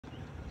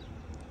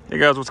Hey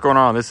guys, what's going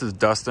on? This is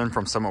Dustin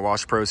from Summit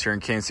Wash Pros here in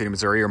Kansas City,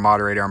 Missouri, your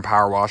moderator on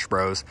Power Wash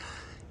Bros.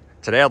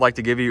 Today I'd like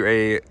to give you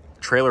a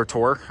trailer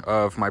tour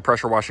of my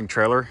pressure washing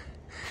trailer.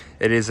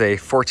 It is a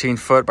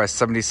 14-foot by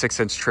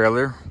 76-inch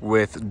trailer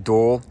with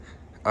dual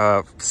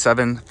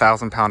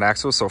 7,000 pound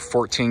axles, so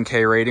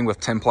 14K rating with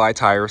 10-ply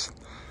tires.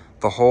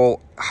 The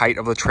whole height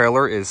of the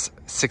trailer is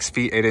 6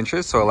 feet 8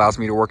 inches, so it allows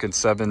me to work in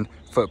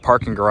 7-foot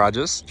parking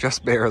garages,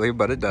 just barely,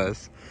 but it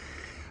does.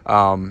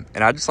 And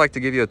I'd just like to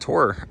give you a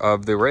tour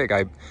of the rig.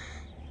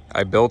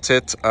 I built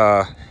it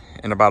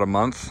in about a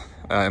month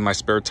in my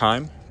spare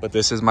time, but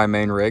this is my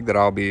main rig that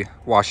I'll be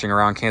washing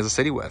around Kansas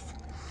City with.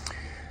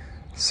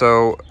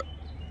 So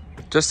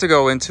just to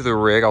go into the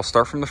rig, I'll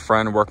start from the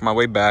front and work my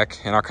way back,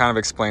 and I'll kind of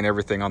explain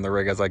everything on the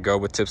rig as I go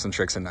with tips and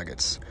tricks and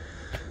nuggets.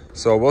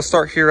 So we'll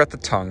start here at the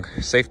tongue.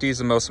 Safety is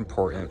the most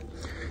important.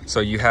 So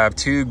you have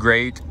two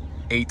grade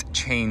 8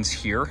 chains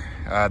here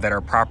that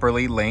are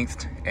properly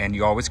lengthed, and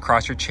you always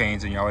cross your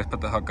chains and you always put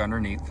the hook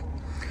underneath.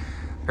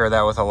 Pair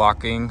that with a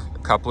locking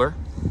coupler,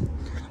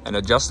 an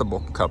adjustable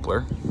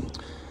coupler,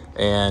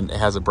 and it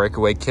has a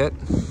breakaway kit,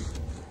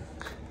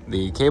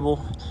 the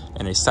cable,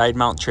 and a side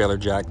mount trailer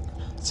jack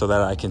so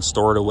that I can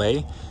store it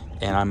away,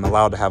 and I'm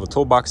allowed to have a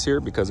toolbox here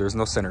because there's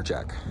no center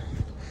jack.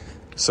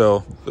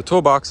 So the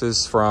toolbox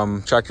is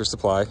from Tractor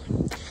Supply.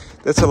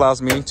 This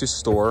allows me to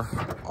store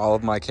all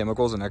of my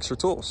chemicals and extra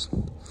tools.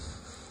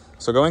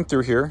 So going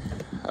through here,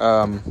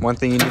 one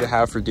thing you need to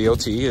have for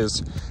DOT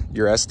is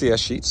your SDS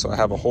sheets. So I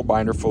have a whole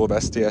binder full of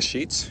SDS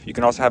sheets. You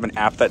can also have an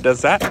app that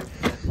does that.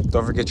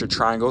 Don't forget your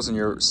triangles and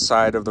your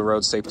side of the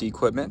road safety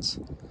equipment.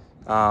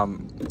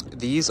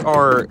 These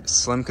are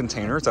slim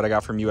containers that I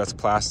got from US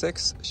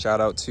Plastics. Shout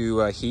out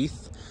to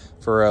Heath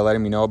for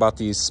letting me know about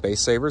these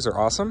space savers. They're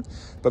awesome.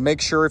 But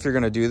make sure if you're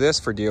gonna do this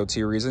for DOT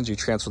reasons, you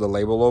transfer the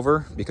label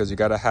over, because you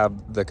gotta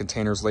have the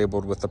containers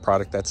labeled with the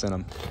product that's in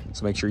them.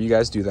 So make sure you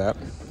guys do that.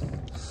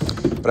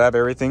 But I have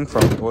everything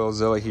from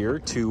Oilzilla here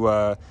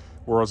to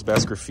World's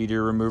Best Graffiti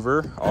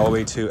Remover, all the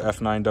way to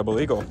F9 Double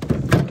Eagle.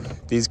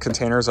 These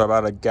containers are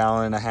about 1.5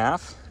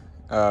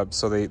 gallons,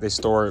 so they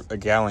store a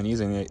gallon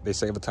easy, and they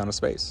save a ton of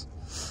space.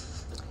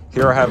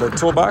 Here I have a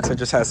toolbox that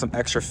just has some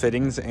extra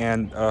fittings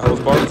and hose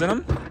bars in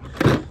them.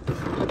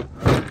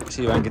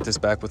 See if I can get this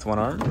back with one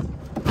arm.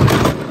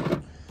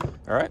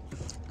 All right,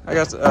 I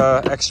got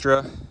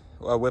extra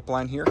whip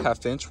line here,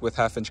 1/2 inch with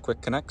 1/2 inch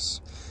quick connects.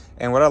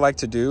 And what I like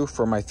to do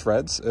for my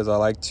threads is I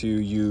like to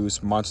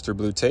use Monster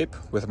Blue tape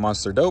with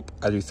Monster Dope.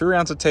 I do 3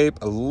 rounds of tape,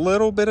 a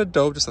little bit of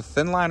dope, just a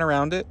thin line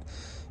around it.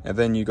 And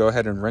then you go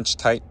ahead and wrench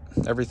tight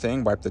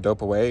everything, wipe the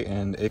dope away,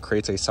 and it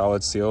creates a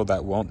solid seal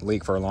that won't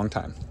leak for a long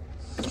time.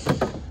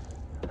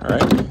 All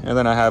right, and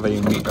then I have a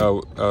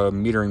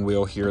metering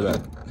wheel here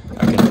that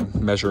I can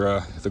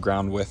measure the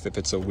ground with if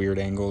it's a weird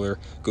angle or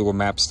Google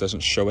Maps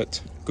doesn't show it.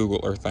 Google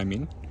Earth, I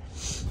mean.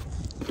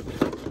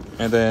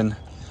 And then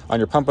on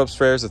your pump up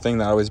sprayers, the thing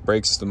that always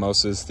breaks the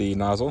most is the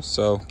nozzle.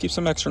 So keep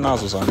some extra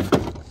nozzles on here.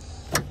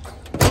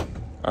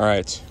 All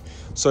right,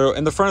 so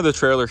in the front of the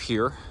trailer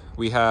here,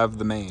 we have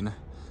the main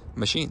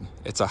machine.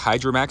 It's a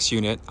Hydromax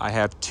unit. I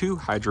have 2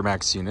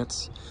 Hydromax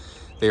units.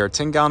 They are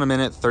 10 gallon a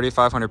minute,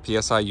 3,500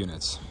 PSI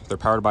units. They're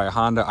powered by a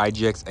Honda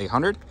IGX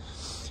 800.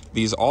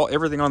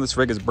 Everything on this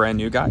rig is brand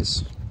new,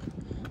 guys.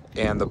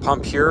 And the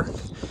pump here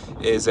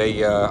is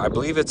I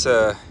believe it's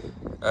a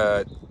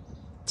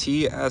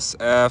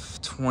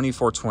TSF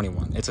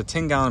 2421. It's a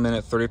 10 gallon a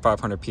minute,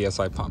 3,500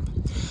 PSI pump.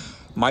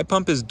 My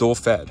pump is dual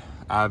fed.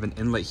 I have an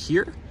inlet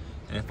here,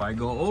 and if I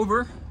go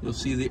over, you'll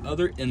see the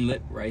other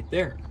inlet right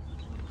there.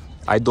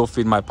 I dual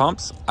feed my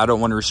pumps. I don't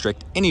want to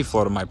restrict any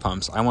flow to my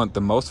pumps. I want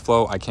the most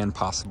flow I can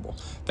possible.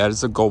 That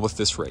is the goal with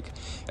this rig.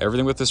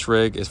 Everything with this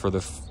rig is for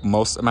the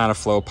most amount of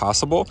flow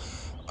possible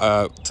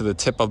to the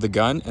tip of the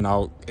gun, and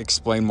I'll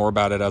explain more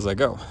about it as I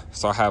go.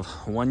 So I have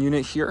 1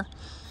 unit here,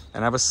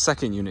 and I have a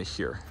 2nd unit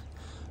here.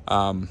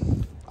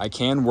 I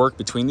can work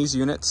between these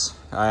units.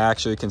 I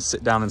actually can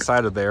sit down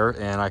inside of there,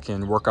 and I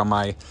can work on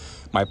my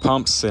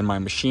pumps and my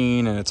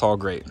machine, and it's all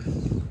great.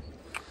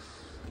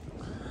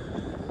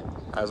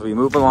 As we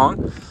move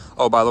along,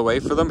 oh, by the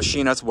way, for the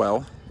machine as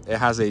well, it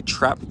has a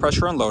trap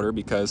pressure unloader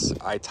because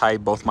I tie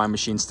both my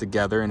machines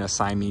together in a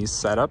Siamese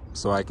setup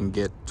so I can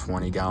get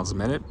 20 gallons a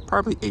minute,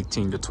 probably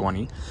 18 to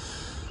 20.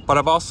 But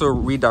I've also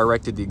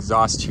redirected the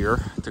exhaust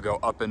here to go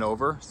up and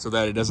over so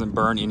that it doesn't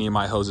burn any of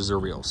my hoses or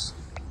reels.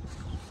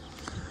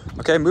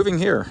 Okay, moving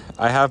here,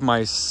 I have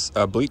my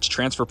bleach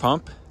transfer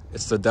pump.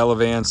 It's the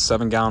Delavan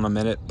 7 gallon a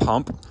minute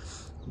pump.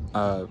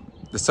 The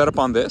setup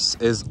on this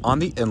is on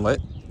the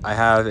inlet. I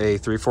have a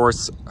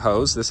 3/4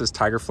 hose. This is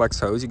Tiger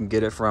Flex hose. You can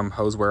get it from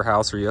Hose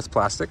Warehouse or US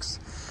Plastics.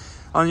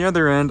 On the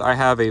other end, I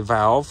have a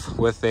valve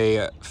with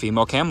a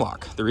female cam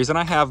lock. The reason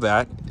I have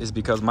that is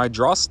because my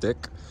draw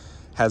stick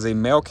has a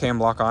male cam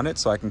lock on it,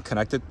 so I can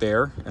connect it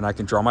there and I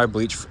can draw my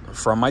bleach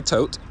from my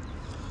tote.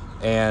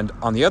 And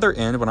on the other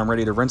end, when I'm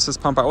ready to rinse this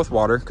pump out with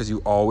water, because you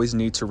always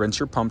need to rinse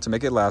your pump to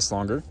make it last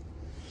longer,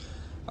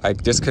 I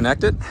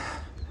disconnect it.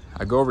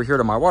 I go over here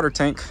to my water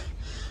tank,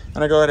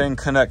 And I go ahead and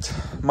connect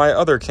my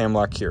other cam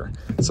lock here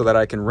so that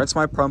I can rinse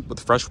my pump with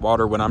fresh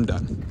water when I'm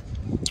done.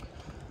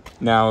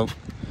 Now,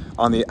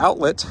 on the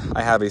outlet,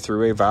 I have a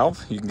three-way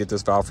valve. You can get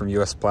this valve from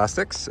US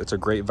Plastics. It's a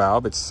great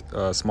valve. It's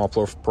a small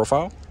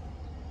profile.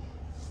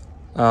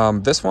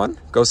 This one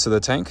goes to the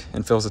tank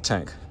and fills the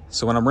tank.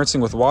 So when I'm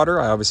rinsing with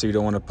water, I obviously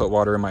don't want to put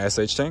water in my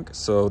SH tank.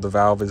 So the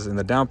valve is in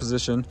the down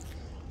position.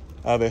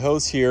 I have a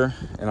hose here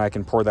and I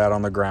can pour that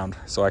on the ground.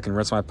 So I can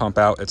rinse my pump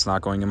out. It's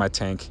not going in my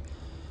tank.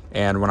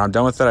 And when I'm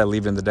done with it, I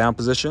leave it in the down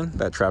position.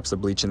 That traps the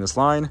bleach in this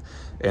line.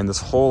 And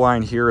this whole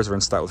line here is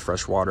rinsed out with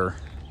fresh water.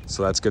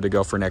 So that's good to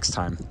go for next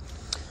time.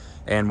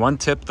 And one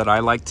tip that I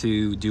like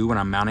to do when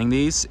I'm mounting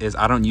these is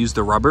I don't use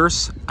the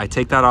rubbers. I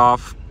take that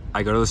off.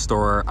 I go to the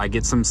store, I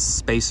get some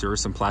spacers,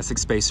 some plastic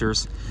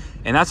spacers,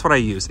 and that's what I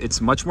use. It's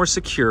much more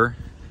secure.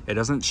 It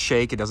doesn't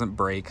shake, it doesn't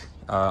break.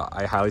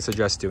 I highly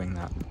suggest doing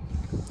that.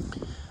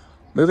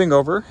 Moving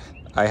over,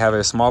 I have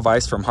a small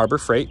vise from Harbor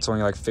Freight. It's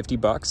only like 50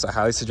 bucks. I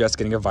highly suggest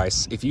getting a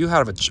vise. If you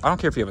have I don't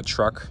care if you have a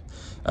truck,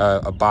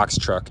 a box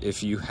truck,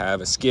 if you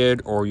have a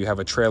skid or you have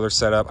a trailer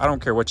set up, I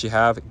don't care what you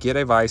have, get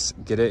a vise,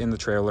 get it in the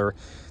trailer.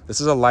 This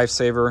is a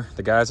lifesaver.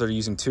 The guys that are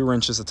using 2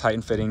 wrenches to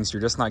tighten fittings,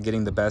 you're just not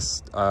getting the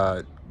best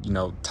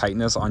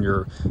tightness on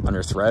your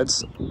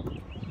threads.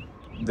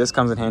 This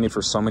comes in handy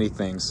for so many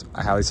things.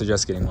 I highly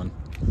suggest getting one.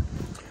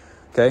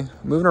 Okay,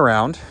 moving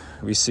around,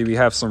 we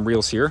have some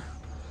reels here.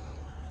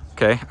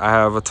 Okay, I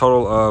have a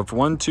total of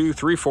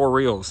 4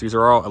 reels. These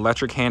are all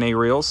electric hand A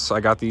reels. So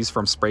I got these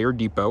from Sprayer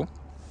Depot.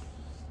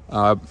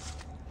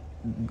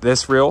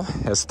 This reel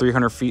has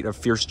 300 feet of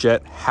Fierce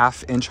Jet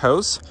 1/2 inch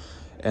hose,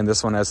 and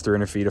this one has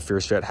 300 feet of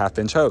Fierce Jet 1/2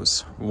 inch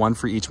hose, one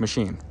for each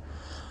machine.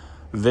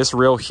 This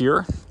reel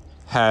here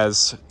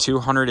has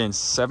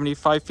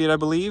 275 feet, I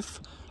believe,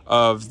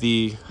 of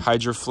the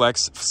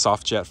Hydroflex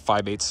SoftJet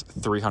 5/8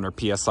 300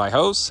 PSI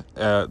hose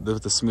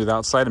with the smooth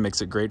outside. It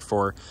makes it great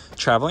for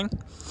traveling.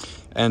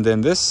 And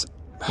then this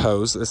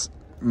hose, this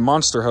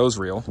monster hose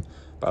reel,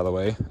 by the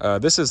way,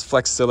 this is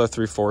Flexzilla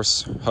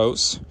 3/4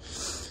 hose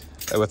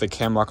with a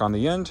cam lock on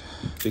the end,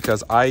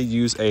 because I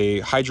use a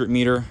hydrant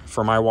meter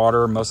for my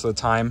water most of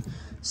the time.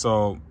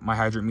 So my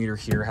hydrant meter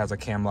here has a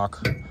cam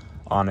lock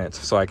on it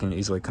so I can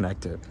easily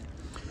connect it.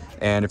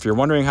 And if you're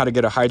wondering how to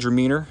get a hydrant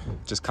meter,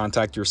 just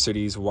contact your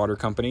city's water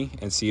company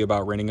and see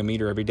about renting a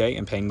meter every day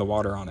and paying the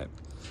water on it.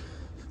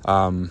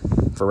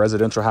 For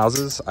residential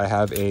houses, I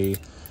have a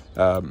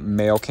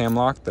male cam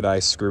lock that I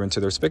screw into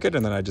their spigot,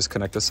 and then I just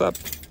connect this up.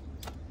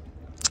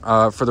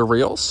 For the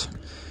reels,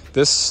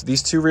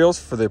 these 2 reels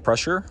for the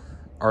pressure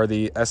are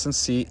the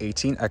S&C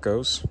 18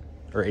 Echoes,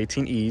 or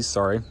 18Es,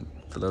 sorry.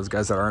 For those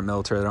guys that aren't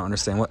military, they don't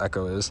understand what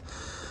Echo is.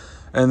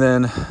 And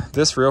then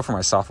this reel for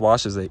my soft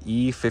wash is a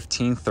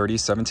E1530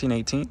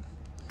 1718.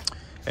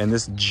 And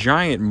this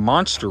giant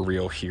monster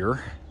reel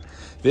here,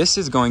 this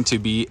is going to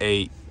be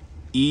a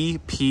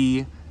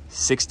EP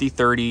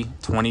 6030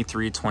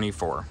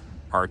 2324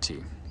 RT.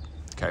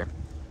 Okay.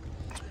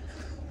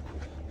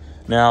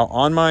 Now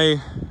on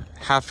my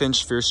 1/2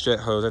 inch Fierce Jet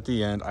hose at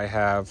the end, I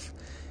have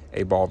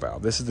a ball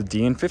valve. This is the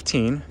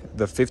DN15.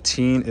 The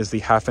 15 is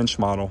the 1/2 inch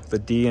model. The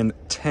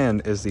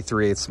DN10 is the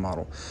 3/8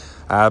 model.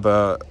 I have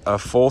a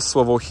full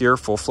swivel here,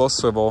 full flow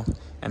swivel,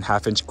 and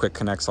 1/2 inch quick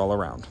connects all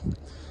around.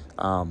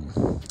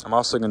 I'm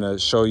also going to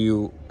show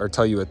you or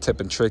tell you a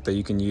tip and trick that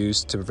you can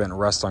use to prevent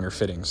rust on your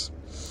fittings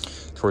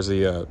towards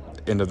the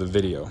end of the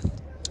video.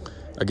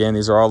 Again,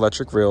 these are all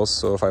electric reels,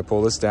 so if I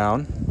pull this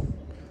down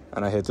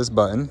and I hit this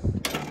button,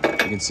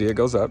 you can see it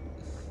goes up.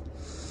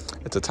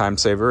 It's a time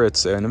saver,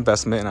 it's an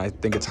investment, and I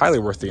think it's highly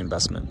worth the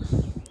investment.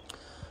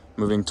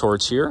 Moving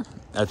towards here,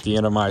 at the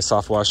end of my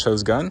soft wash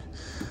hose gun,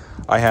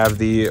 I have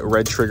the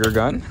red trigger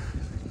gun.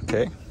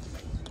 Okay,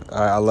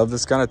 I love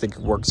this gun. I think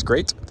it works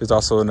great. There's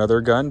also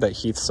another gun that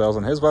Heath sells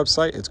on his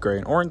website. It's gray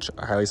and orange.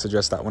 I highly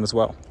suggest that one as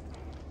well.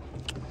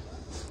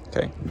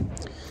 Okay,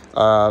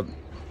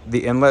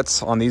 the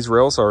inlets on these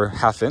reels are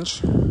 1/2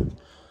 inch.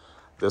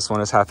 This one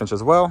is 1/2 inch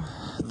as well.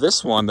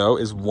 This one though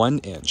is 1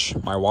 inch.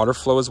 My water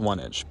flow is 1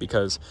 inch,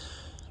 because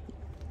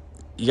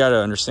you got to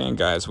understand,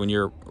 guys, when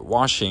you're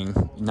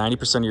washing,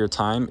 90% of your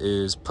time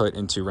is put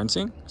into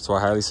rinsing. So I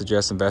highly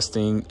suggest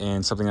investing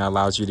in something that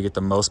allows you to get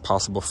the most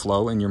possible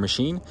flow in your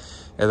machine,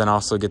 and then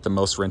also get the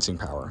most rinsing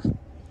power.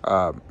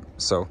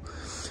 So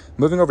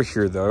moving over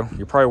here though,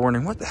 you're probably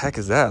wondering, what the heck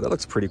is that? That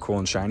looks pretty cool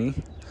and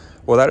shiny.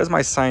 Well, that is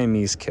my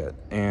Siamese kit.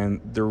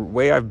 And the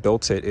way I've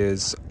built it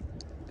is,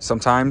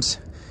 sometimes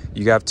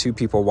you have 2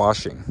 people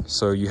washing.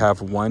 So you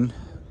have 1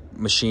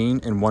 machine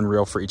and 1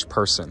 reel for each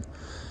person.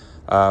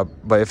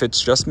 But if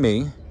it's just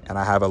me and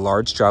I have a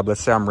large job,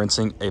 let's say I'm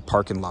rinsing a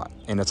parking lot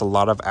and it's a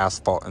lot of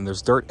asphalt and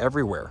there's dirt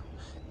everywhere,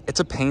 it's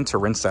a pain to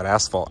rinse that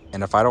asphalt.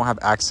 And if I don't have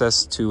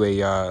access to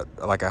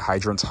like a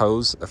hydrant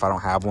hose, if I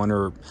don't have one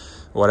or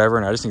whatever,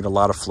 and I just need a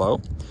lot of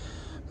flow,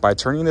 by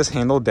turning this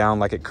handle down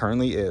like it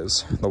currently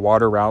is, the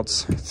water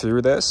routes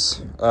through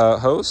this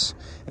hose.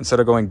 Instead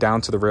of going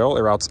down to the reel,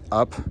 it routes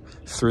up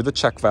through the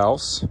check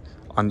valves,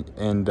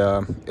 and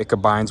it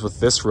combines with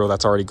this reel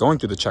that's already going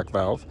through the check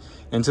valve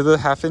into the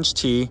 1/2 inch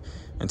T,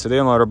 into the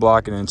unloader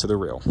block, and into the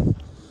reel.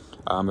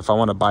 If I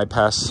want to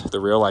bypass the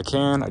reel, I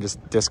can. I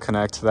just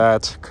disconnect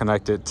that,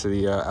 connect it to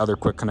the other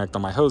quick connect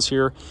on my hose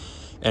here.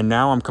 And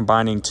now I'm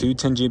combining two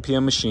 10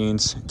 GPM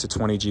machines to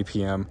 20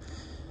 GPM.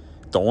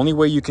 The only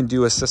way you can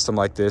do a system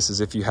like this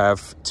is if you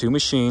have two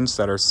machines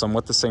that are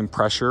somewhat the same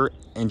pressure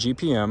and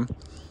GPM.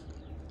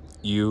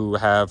 You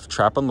have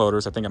trap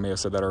unloaders, I think I may have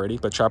said that already,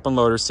 but trap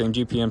unloaders, same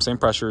GPM, same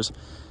pressures,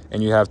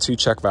 and you have two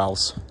check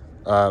valves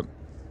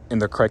in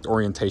the correct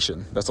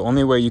orientation. That's the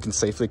only way you can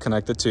safely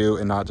connect the two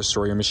and not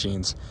destroy your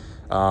machines.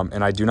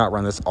 And I do not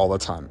run this all the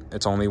time.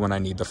 It's only when I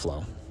need the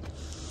flow.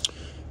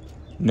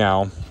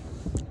 Now,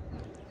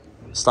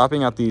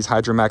 stopping at these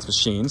Hydromax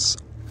machines,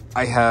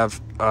 I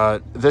have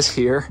this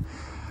here.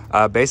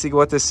 Basically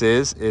what this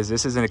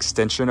is an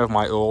extension of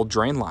my oil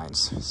drain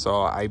lines.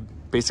 So I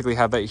basically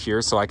have that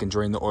here so I can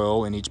drain the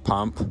oil in each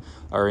pump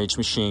or each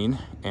machine,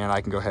 and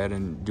I can go ahead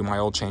and do my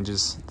oil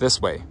changes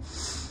this way.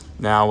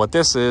 Now what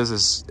this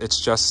is it's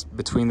just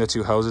between the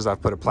two hoses.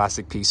 I've put a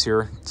plastic piece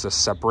here to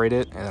separate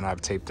it, and then I've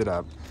taped it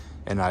up,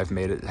 and I've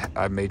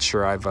made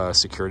sure I've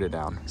secured it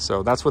down.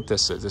 So that's what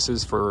this is. This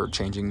is for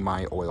changing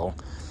my oil.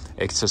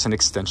 It's just an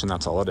extension,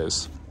 that's all it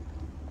is.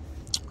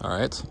 All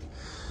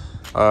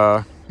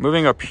right.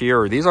 Moving up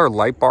here, these are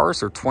light bars.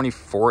 They're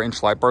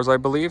 24-inch light bars, I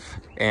believe.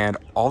 And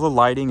all the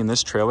lighting in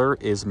this trailer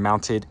is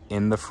mounted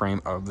in the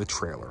frame of the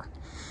trailer.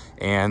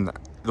 And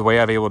the way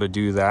I've been able to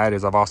do that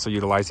is I've also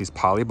utilized these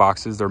poly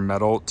boxes. They're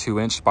metal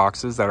 2-inch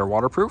boxes that are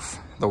waterproof.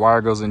 The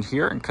wire goes in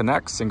here and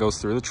connects and goes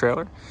through the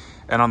trailer.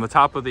 And on the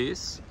top of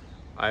these,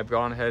 I've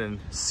gone ahead and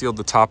sealed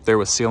the top there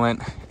with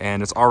sealant,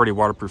 and it's already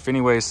waterproof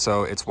anyway,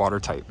 so it's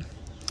watertight.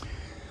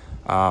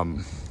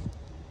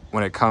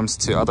 When it comes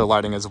to other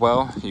lighting as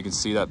well, you can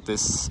see that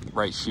this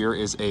right here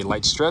is a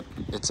light strip.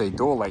 It's a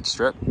dual light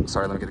strip.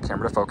 Sorry, let me get the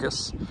camera to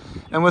focus.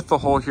 And with the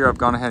hole here, I've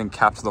gone ahead and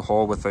capped the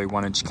hole with a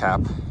 1-inch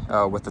cap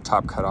with the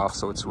top cut off,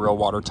 so it's real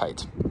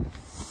watertight.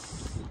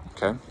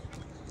 Okay.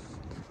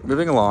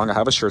 Moving along, I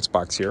have a shirts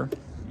box here.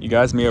 You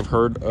guys may have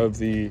heard of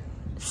the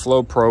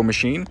Flow Pro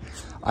machine.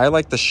 I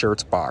like the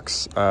shirts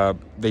box.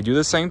 They do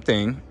the same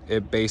thing.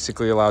 It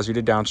basically allows you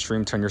to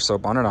downstream turn your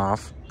soap on and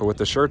off, but with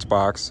the shirts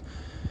box,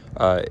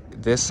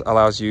 this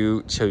allows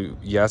you to,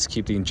 yes,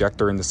 keep the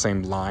injector in the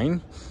same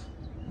line,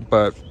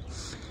 but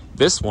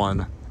this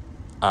one,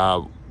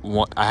 I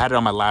had it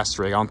on my last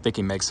rig. I don't think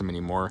he makes them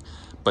anymore,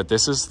 but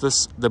this is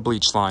the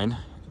bleach line.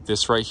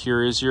 This right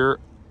here is your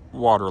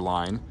water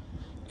line,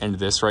 and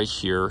this right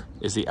here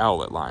is the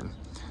outlet line.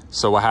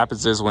 So what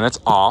happens is when it's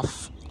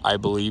off, I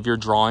believe you're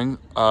drawing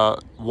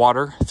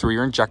water through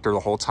your injector the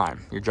whole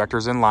time. Your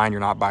injector's in line,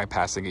 you're not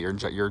bypassing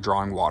it, you're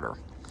drawing water.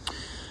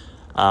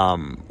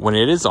 When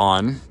it is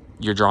on,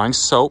 you're drawing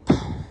soap,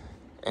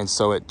 and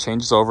so it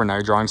changes over, now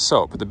you're drawing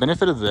soap. But the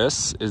benefit of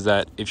this is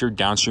that if your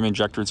downstream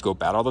injectors go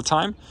bad all the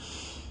time,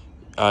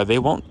 they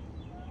won't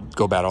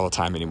go bad all the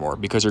time anymore,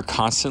 because you're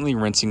constantly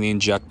rinsing the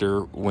injector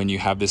when you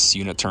have this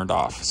unit turned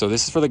off. So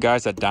this is for the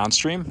guys that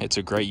downstream. It's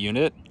a great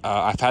unit.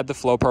 I've had the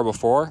Flow Pro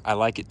before. I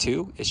like it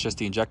too. It's just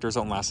the injectors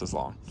don't last as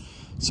long.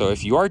 So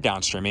if you are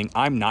downstreaming,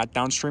 I'm not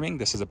downstreaming.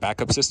 This is a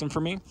backup system for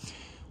me.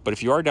 But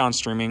if you are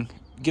downstreaming,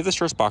 give the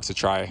shirts box a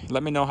try.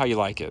 Let me know how you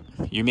like it.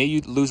 You may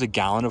lose a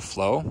gallon of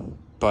flow,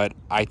 but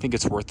I think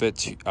it's worth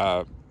it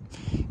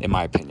in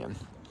my opinion.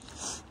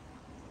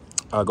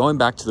 Going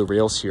back to the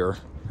reels here,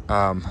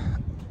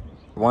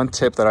 one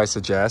tip that I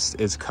suggest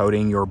is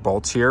coating your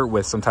bolts here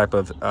with some type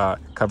of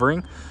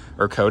covering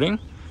or coating.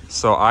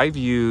 So I've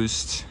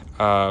used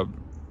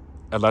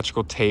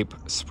electrical tape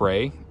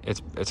spray.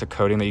 It's a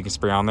coating that you can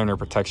spray on there, and it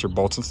protects your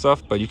bolts and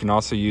stuff, but you can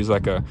also use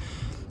like a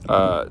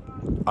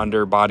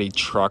underbody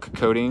truck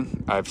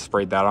coating. I've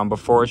sprayed that on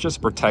before. It's just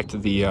to protect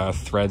the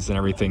threads and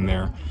everything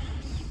there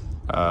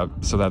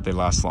so that they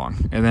last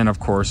long. And then of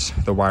course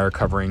the wire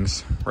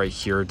coverings right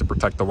here to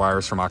protect the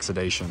wires from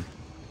oxidation.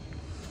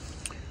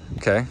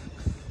 Okay,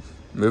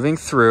 moving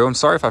through, I'm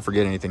sorry if I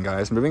forget anything,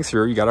 guys. Moving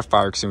through, you got a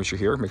fire extinguisher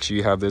here. Make sure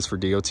you have this for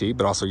DOT,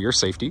 but also your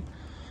safety.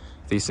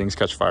 These things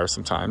catch fire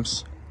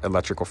sometimes.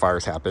 Electrical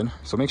fires happen,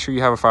 so make sure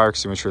you have a fire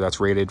extinguisher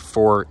that's rated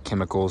for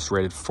chemicals,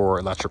 rated for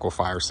electrical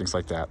fires, things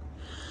like that.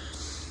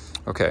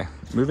 Okay,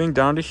 moving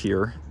down to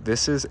here,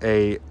 this is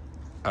a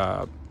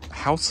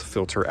house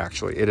filter.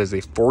 Actually, it is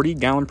a 40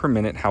 gallon per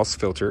minute house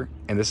filter,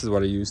 and this is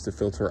what I use to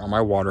filter all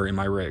my water in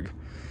my rig.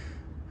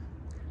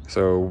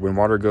 So when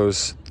water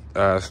goes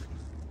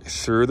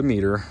through the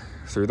meter,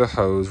 through the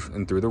hose,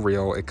 and through the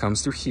reel, it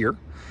comes through here.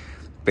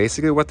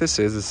 Basically what this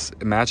is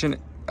imagine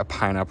a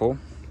pineapple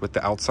with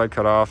the outside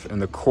cut off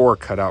and the core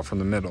cut out from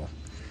the middle.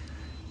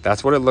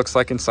 That's what it looks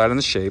like inside in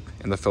the shape,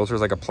 and the filter is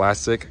like a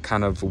plastic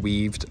kind of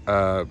weaved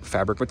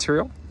fabric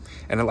material,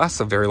 and it lasts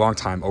a very long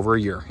time, over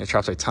a year. It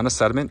traps a ton of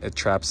sediment, it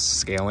traps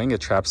scaling,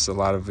 it traps a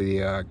lot of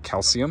the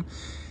calcium,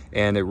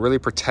 and it really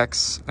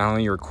protects not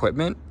only your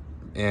equipment,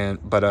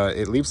 but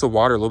it leaves the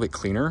water a little bit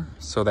cleaner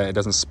so that it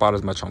doesn't spot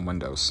as much on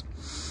windows.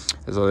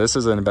 So this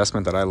is an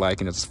investment that I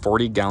like, and it's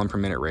 40 gallon per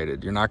minute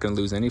rated. You're not going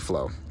to lose any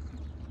flow.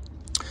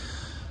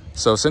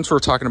 So since we're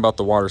talking about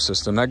the water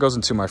system, that goes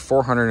into my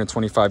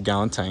 425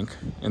 gallon tank.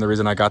 And the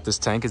reason I got this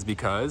tank is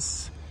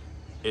because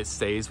it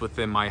stays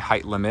within my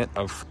height limit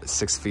of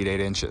 6 feet 8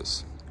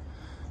 inches.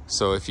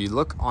 So if you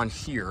look on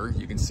here,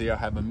 you can see I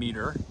have a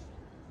meter.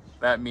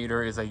 That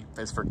meter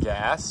is for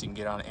gas. You can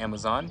get it on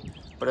Amazon,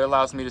 but it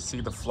allows me to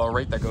see the flow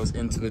rate that goes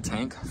into the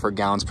tank for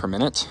gallons per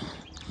minute.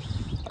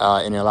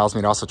 And it allows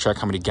me to also check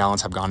how many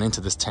gallons have gone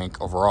into this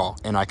tank overall.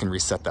 And I can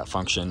reset that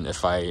function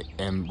if I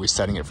am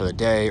resetting it for the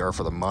day or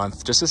for the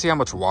month, just to see how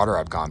much water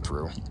I've gone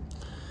through.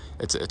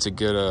 It's a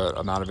good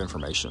amount of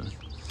information.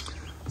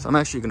 So I'm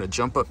actually gonna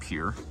jump up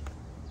here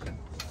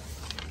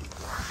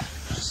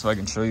so I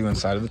can show you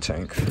inside of the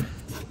tank.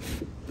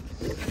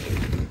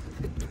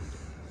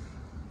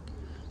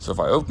 So if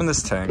I open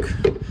this tank,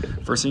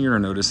 first thing you're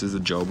gonna notice is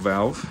a job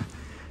valve.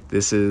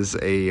 This is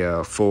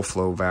a full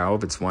flow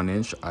valve. It's 1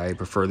 inch. I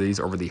prefer these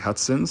over the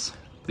Hudsons.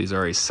 These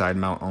are a side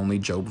mount only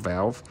job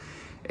valve,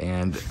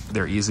 and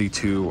they're easy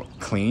to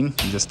clean.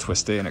 You just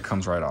twist it and it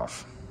comes right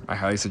off. I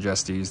highly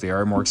suggest these. They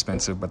are more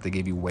expensive, but they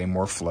give you way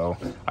more flow.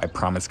 I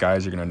promise,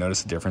 guys, you're gonna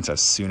notice the difference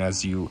as soon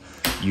as you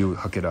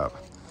hook it up.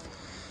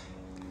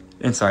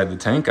 Inside the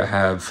tank, I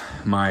have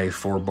my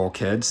 4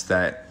 bulkheads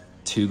that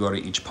 2 go to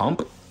each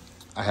pump.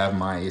 I have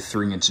my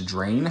 3-inch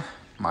drain,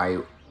 my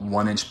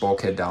 1-inch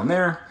bulkhead down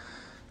there.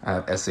 I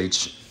have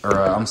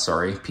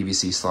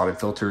PVC slotted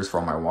filters for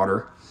all my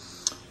water.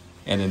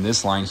 And then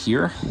this line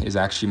here is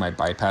actually my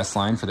bypass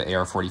line for the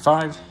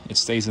AR-45. It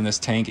stays in this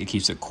tank, it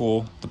keeps it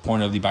cool. The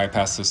point of the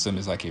bypass system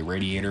is like a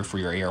radiator for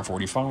your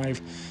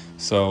AR-45.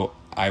 So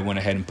I went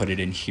ahead and put it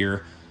in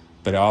here,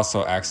 but it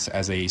also acts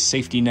as a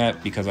safety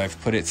net because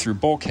I've put it through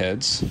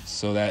bulkheads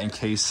so that in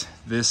case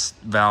this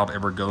valve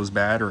ever goes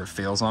bad or it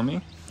fails on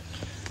me,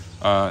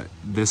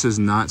 this is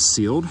not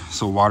sealed,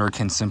 so water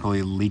can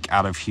simply leak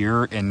out of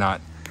here and not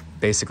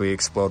basically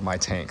explode my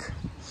tank.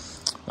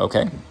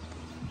 Okay,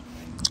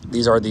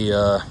 these are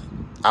the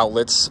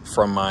outlets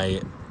from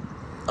my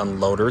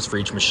unloaders for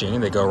each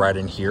machine. They go right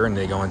in here and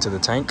they go into the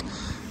tank.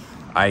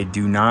 I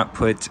do not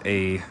put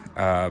a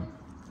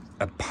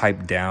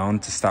pipe down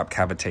to stop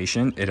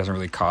cavitation. It doesn't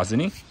really cause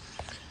any.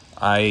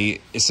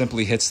 It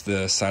simply hits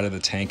the side of the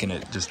tank and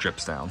it just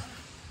drips down.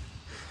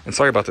 And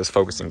sorry about this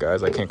focusing,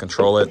 guys. I can't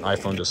control it.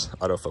 iPhone just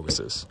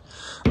autofocuses.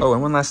 Oh,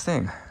 and one last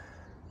thing.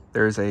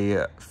 There's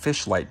a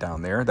fish light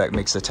down there that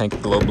makes the tank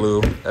glow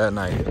blue at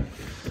night.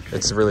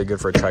 It's really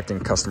good for attracting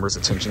customers'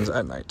 attentions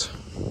at night.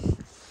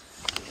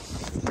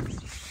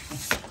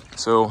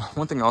 So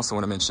one thing I also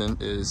want to mention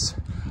is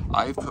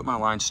I've put my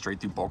line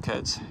straight through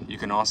bulkheads. You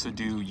can also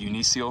do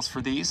uni seals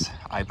for these.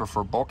 I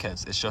prefer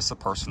bulkheads. It's just a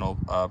personal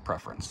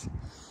preference.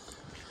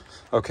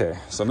 Okay,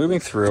 so moving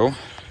through,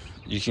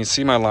 you can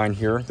see my line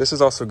here. This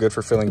is also good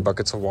for filling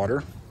buckets of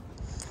water.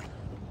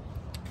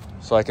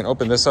 So I can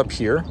open this up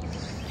here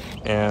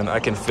and I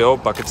can fill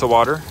buckets of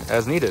water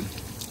as needed.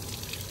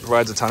 It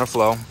provides a ton of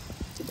flow.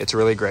 It's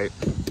really great.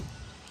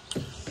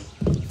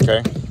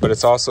 Okay, but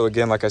it's also,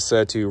 again, like I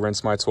said, to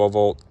rinse my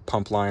 12-volt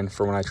pump line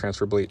for when I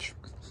transfer bleach.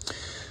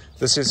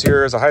 This is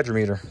here is a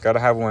hydrometer. Gotta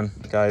have one,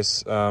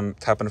 guys.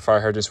 Tap into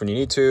fire hydrants when you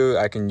need to.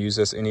 I can use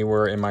this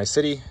anywhere in my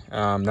city,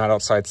 not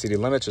outside city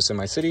limits, just in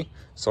my city.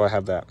 So I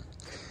have that.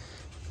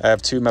 I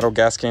have 2 metal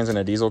gas cans and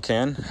a diesel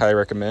can. Highly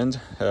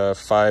recommend.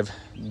 5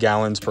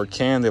 gallons per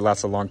can. They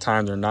last a long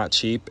time. They're not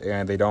cheap,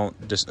 and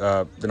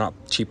they're not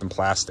cheap in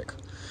plastic.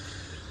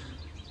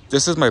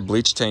 This is my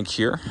bleach tank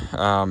here.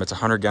 It's a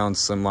 100-gallon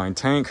slimline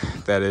tank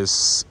that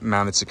is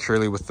mounted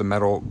securely with the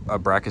metal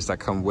brackets that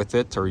come with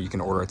it, or you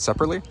can order it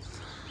separately.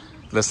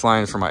 This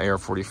line is for my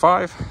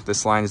AR-45.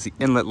 This line is the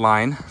inlet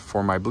line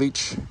for my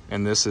bleach,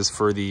 and this is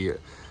for the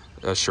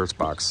shirts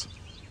box.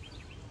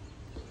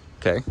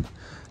 Okay,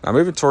 now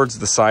moving towards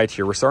the side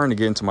here, we're starting to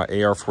get into my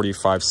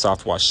AR-45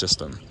 soft wash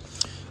system.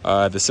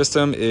 The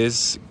system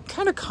is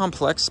kind of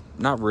complex,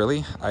 not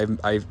really.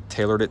 I've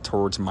tailored it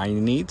towards my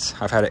needs.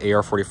 I've had an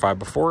AR-45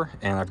 before,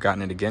 and I've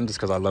gotten it again just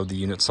because I love the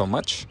unit so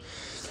much.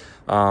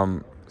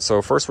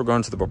 So first we're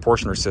going to the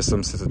proportioner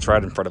system since it's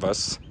right in front of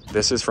us.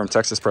 This is from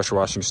Texas Pressure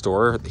Washing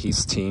Store.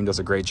 His team does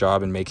a great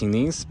job in making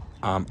these.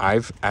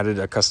 I've added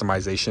a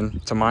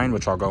customization to mine,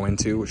 which I'll go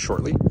into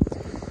shortly.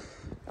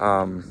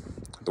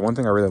 The one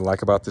thing I really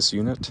like about this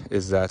unit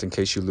is that in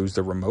case you lose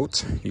the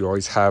remote, you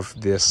always have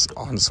this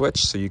on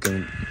switch, so you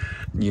can,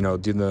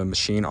 do the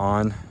machine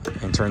on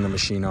and turn the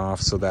machine off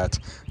so that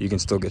you can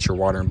still get your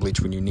water and bleach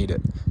when you need it.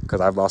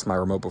 Because I've lost my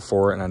remote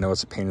before, and I know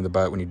it's a pain in the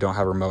butt when you don't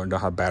have a remote and don't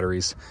have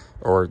batteries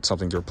or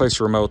something to replace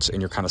your remote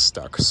and you're kind of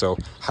stuck. So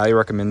highly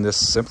recommend this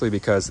simply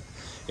because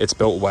it's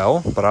built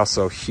well, but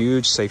also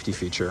huge safety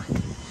feature.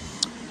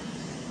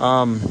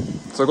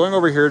 So going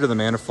over here to the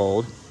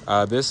manifold,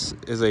 this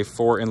is a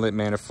 4 inlet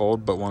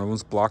manifold, but one of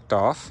them's blocked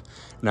off.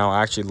 Now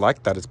I actually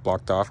like that it's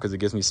blocked off because it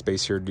gives me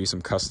space here to do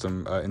some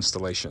custom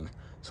installation.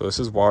 So this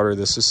is water,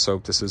 this is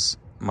soap, this is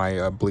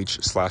my bleach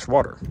 /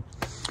 water.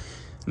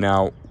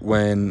 Now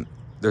when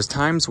there's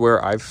times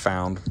where I've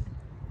found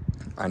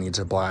I need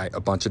to apply a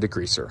bunch of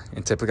degreaser,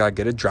 and typically I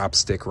get a drop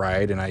stick,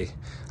 right, and I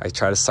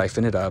try to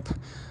siphon it up.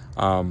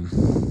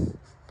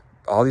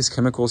 All these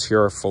chemicals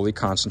here are fully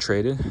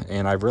concentrated,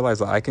 and I've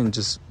realized that I can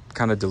just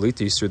kind of delete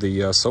these through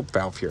the soap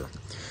valve here.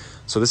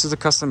 So this is a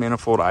custom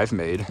manifold I've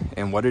made,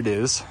 and what it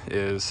is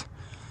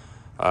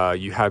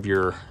you have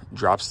your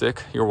drop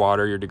stick, your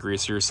water, your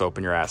degreaser, your soap,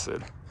 and your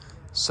acid.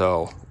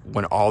 So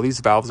when all these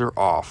valves are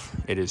off,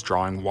 it is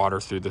drawing water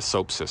through the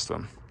soap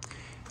system.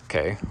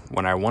 Okay,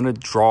 when I want to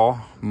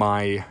draw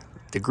my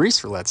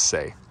degreaser, let's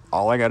say,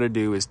 all I got to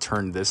do is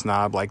turn this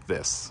knob like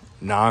this.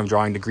 Now I'm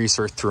drawing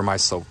degreaser through my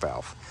soap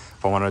valve.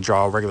 If I want to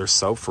draw regular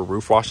soap for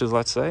roof washes,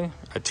 let's say,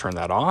 I turn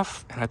that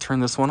off and I turn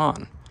this one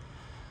on.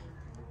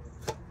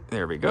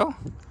 There we go.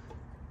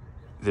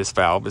 This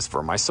valve is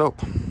for my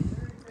soap.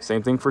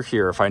 Same thing for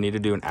here. If I need to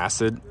do an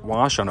acid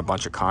wash on a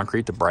bunch of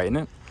concrete to brighten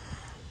it,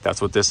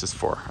 that's what this is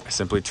for. I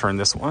simply turn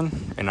this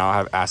one and now I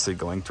have acid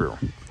going through.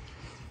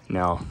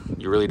 Now,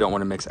 you really don't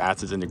want to mix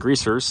acids and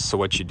degreasers, so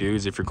what you do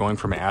is if you're going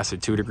from an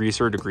acid to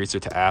degreaser,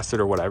 degreaser to acid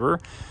or whatever,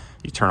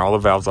 you turn all the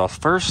valves off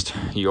first,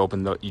 you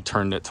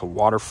turn it to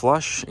water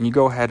flush, and you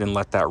go ahead and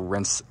let that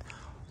rinse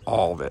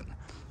all of it.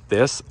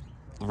 This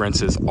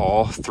rinses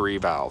all 3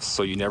 valves,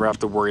 so you never have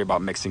to worry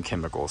about mixing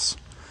chemicals,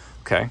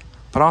 okay?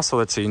 But also,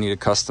 let's say you need a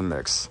custom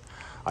mix.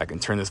 I can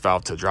turn this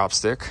valve to drop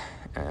stick,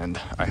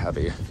 and I have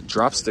a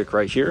drop stick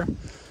right here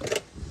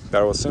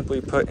that I will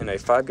simply put in a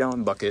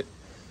 5-gallon bucket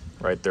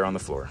right there on the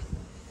floor.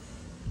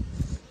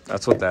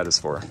 That's what that is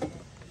for.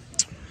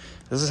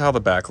 This is how the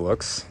back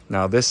looks.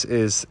 Now, this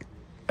is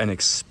an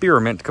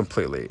experiment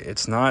completely.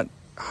 It's not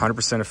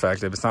 100%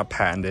 effective. It's not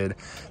patented.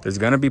 There's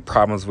going to be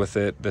problems with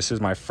it. This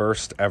is my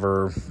first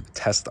ever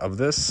test of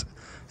this.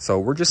 So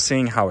we're just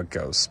seeing how it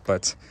goes,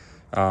 but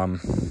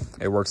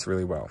it works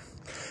really well.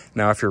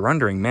 Now, if you're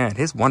wondering, man,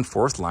 his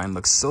 1/4 line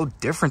looks so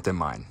different than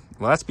mine.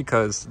 Well, that's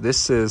because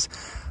this is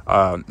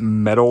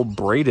metal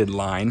braided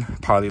line,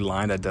 poly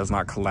line that does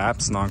not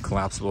collapse,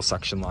 non-collapsible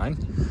suction line.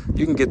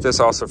 You can get this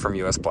also from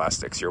US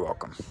Plastics. You're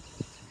welcome.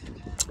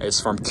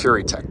 It's from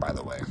Curitech, by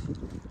the way.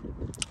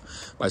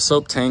 My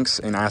soap tanks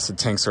and acid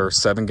tanks are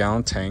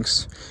 7-gallon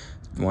tanks.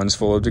 One's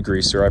full of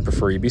degreaser. I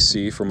prefer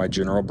EBC for my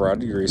general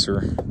broad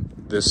degreaser.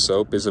 This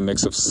soap is a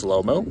mix of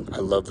slow-mo. I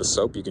love the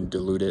soap. You can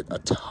dilute it a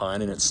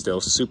ton and it's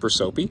still super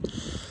soapy.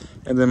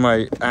 And then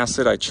my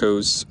acid, I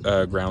chose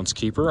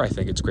Groundskeeper. I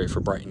think it's great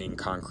for brightening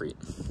concrete.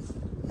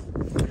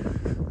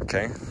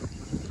 Okay,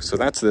 so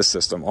that's this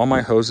system. All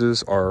my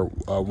hoses are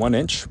 1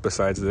 inch.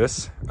 Besides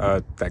this,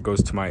 that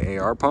goes to my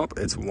AR pump.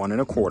 It's 1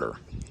 1/4.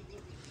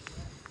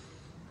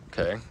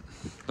 Okay,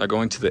 now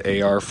going to the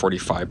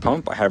AR45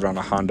 pump. I have it on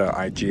a Honda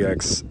Honda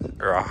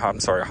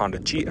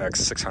GX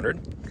 600.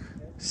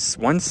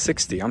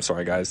 160, I'm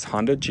sorry guys,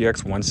 Honda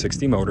GX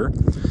 160 motor.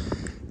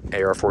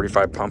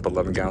 AR45 pump,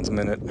 11 gallons a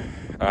minute.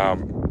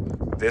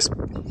 This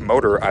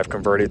motor I've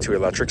converted to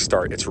electric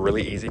start. It's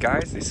really easy,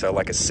 guys. They sell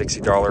like a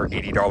 $60,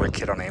 $80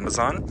 kit on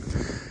Amazon,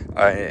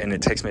 and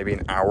it takes maybe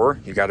an hour.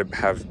 You got to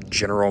have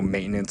general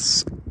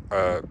maintenance,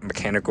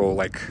 mechanical,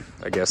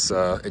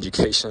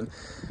 education.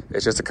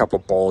 It's just a couple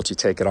bolts. You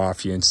take it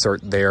off, you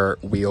insert their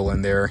wheel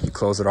in there, you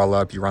close it all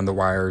up, you run the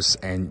wires,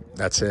 and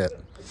that's it.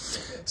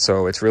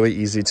 So it's really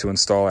easy to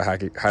install. I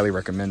highly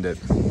recommend it.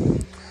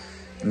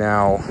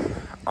 Now,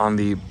 on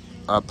the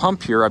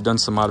pump here, I've done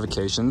some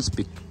modifications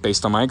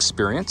based on my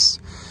experience.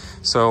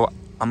 So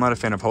I'm not a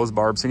fan of hose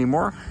barbs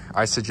anymore.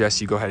 I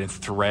suggest you go ahead and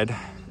thread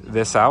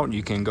this out.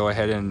 You can go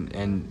ahead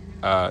and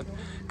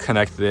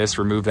connect this,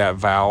 remove that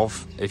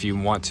valve if you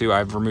want to.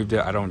 I've removed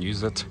it, I don't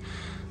use it.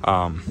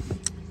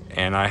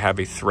 And I have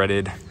a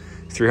threaded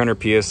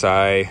 300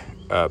 PSI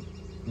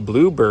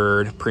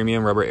Bluebird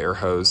premium rubber air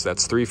hose.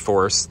 That's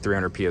 3/4,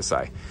 300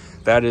 PSI.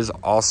 That is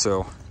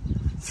also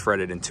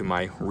threaded into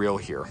my reel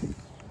here,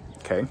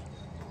 okay?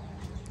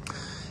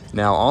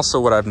 Now, also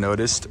what I've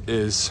noticed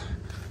is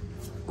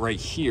right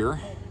here,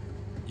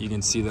 you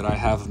can see that I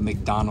have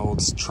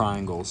McDonald's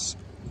triangles.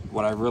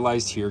 What I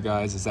realized here,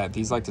 guys, is that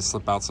these like to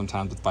slip out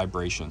sometimes with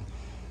vibration.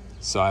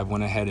 So I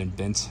went ahead and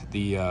bent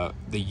the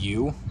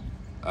U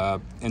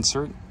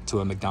insert to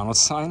a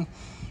McDonald's sign,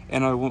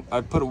 and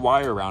I put a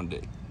wire around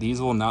it. These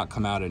will not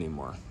come out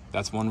anymore.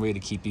 That's one way to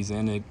keep these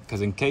in it,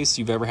 because in case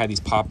you've ever had these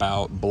pop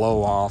out,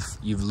 blow off,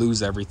 you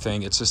lose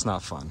everything, it's just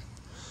not fun.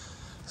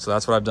 So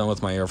that's what I've done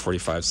with my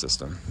AR45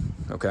 system,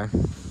 okay?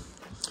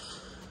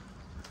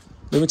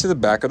 Moving to the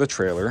back of the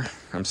trailer.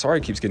 I'm sorry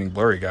it keeps getting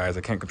blurry, guys.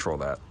 I can't control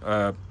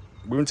that.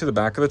 Moving to the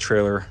back of the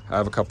trailer, I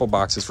have a couple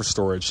boxes for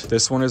storage.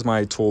 This one is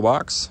my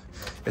toolbox.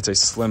 It's a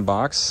slim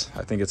box.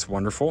 I think it's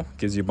wonderful.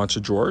 Gives you a bunch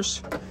of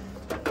drawers.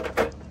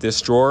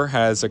 This drawer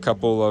has a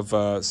couple of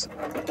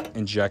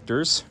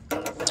injectors.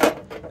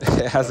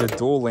 It has a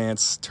dual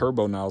lance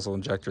turbo nozzle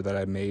injector that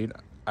I made.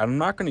 I'm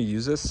not going to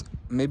use this,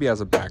 maybe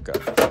as a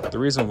backup. The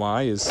reason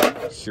why is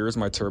here's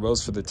my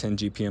turbos for the 10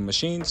 GPM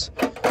machines,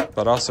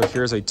 but also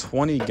here's a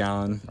 20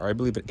 gallon, or I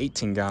believe an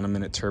 18 gallon a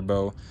minute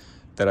turbo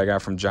that I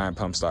got from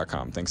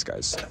giantpumps.com. Thanks,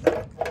 guys.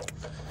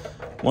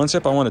 One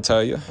tip I want to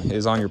tell you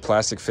is on your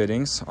plastic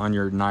fittings, on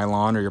your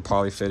nylon or your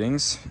poly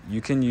fittings,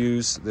 you can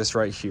use this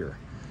right here.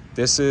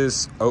 This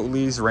is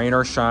Oatly's Rain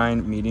or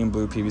Shine medium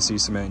blue PVC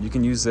cement. You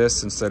can use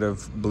this instead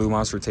of Blue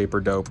Monster tape or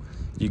dope.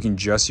 You can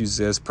just use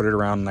this, put it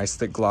around nice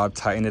thick glob,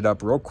 tighten it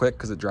up real quick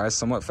because it dries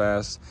somewhat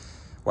fast.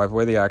 wipe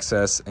away the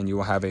excess, and you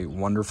will have a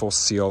wonderful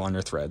seal on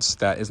your threads.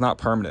 That is not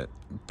permanent,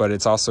 but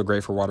it's also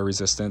great for water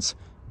resistance.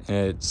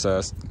 And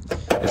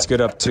it's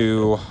good up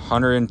to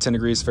 110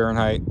 degrees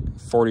Fahrenheit,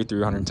 40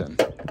 through 110.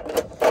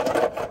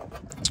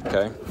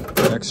 Okay,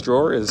 next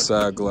drawer is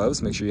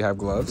gloves. Make sure you have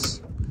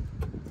gloves.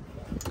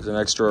 The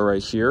next drawer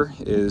right here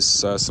is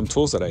some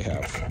tools that I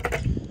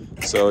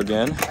have. So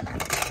again,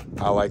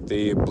 I like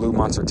the Blue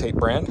Monster Tape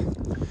brand.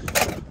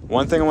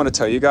 One thing I want to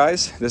tell you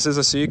guys, this is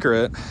a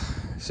secret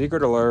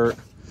alert,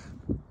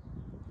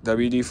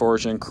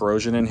 WD-40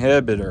 corrosion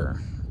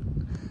inhibitor.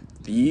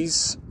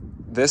 This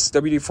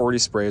WD-40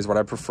 spray is what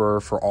I prefer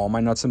for all my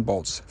nuts and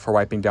bolts, for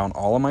wiping down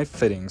all of my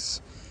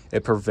fittings.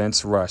 It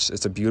prevents rust.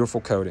 It's a beautiful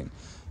coating.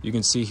 You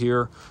can see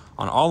here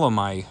on all of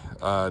my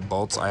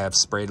bolts, I have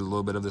sprayed a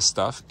little bit of this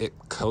stuff. It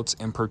coats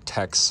and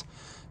protects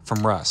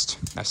from rust.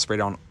 I sprayed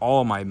on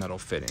all my metal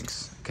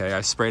fittings. Okay,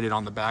 I sprayed it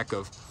on the back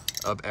of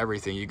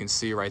everything. You can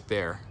see right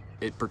there.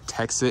 It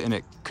protects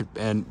it,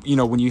 and you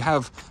know, when you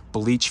have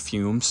bleach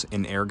fumes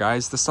in air,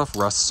 guys, this stuff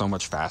rusts so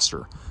much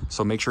faster.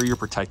 So make sure you're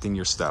protecting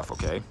your stuff,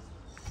 okay?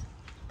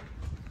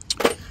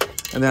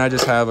 And then I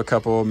just have a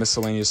couple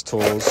miscellaneous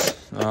tools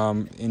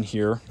in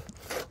here.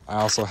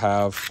 I also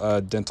have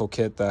a dental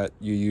kit that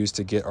you use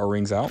to get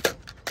O-rings out.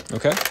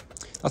 Okay,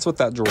 that's what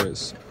that drawer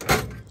is.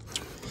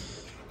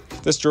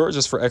 This drawer is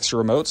just for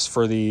extra remotes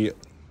for the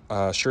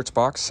shirts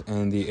box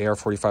and the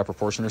AR-45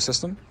 proportioner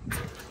system.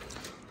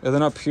 And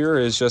then up here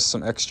is just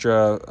some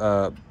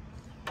extra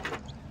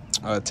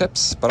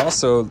tips, but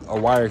also a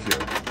wire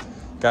here.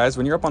 Guys,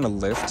 when you're up on a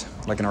lift,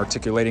 like an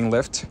articulating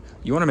lift,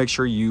 you want to make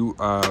sure you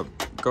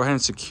go ahead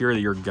and secure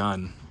your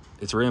gun.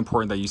 It's really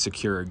important that you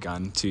secure a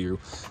gun to you.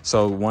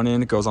 So one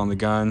end goes on the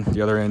gun,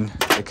 the other end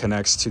it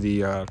connects to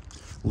the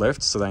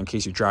lift, so that in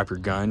case you drop your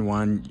gun,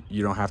 one,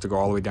 you don't have to go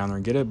all the way down there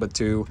and get it, but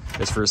two,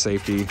 it's for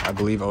safety. I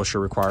believe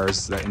OSHA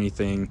requires that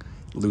anything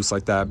loose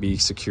like that be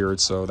secured,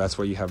 so that's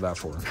what you have that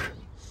for.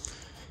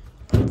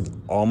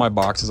 All my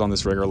boxes on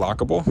this rig are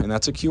lockable, and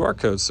that's a QR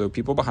code, so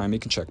people behind me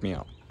can check me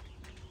out.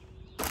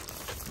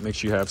 Make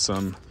sure you have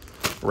some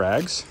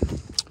rags.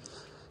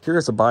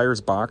 Here's a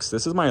buyer's box.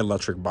 This is my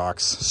electric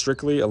box,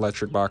 strictly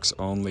electric box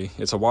only.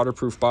 It's a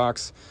waterproof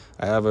box.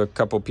 I have a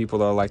couple people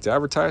that I like to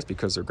advertise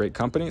because they're great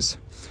companies.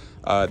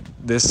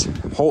 This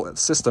whole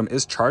system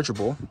is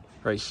chargeable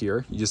right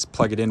here. You just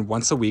plug it in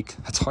once a week.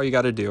 That's all you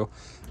got to do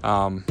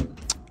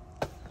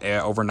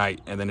overnight,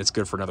 and then it's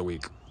good for another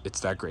week. It's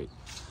that great.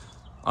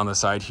 On the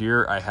side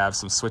here, I have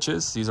some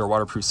switches. These are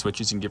waterproof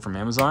switches you can get from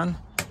Amazon,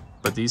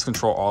 but these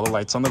control all the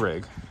lights on the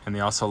rig, and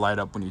they also light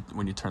up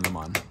when you turn them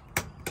on.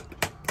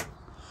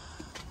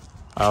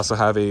 I also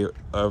have a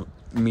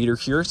meter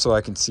here so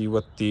I can see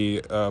what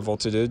the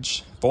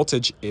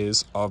voltage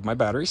is of my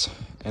batteries.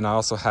 And I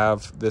also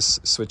have this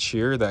switch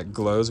here that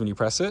glows when you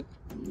press it.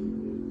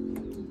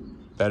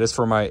 That is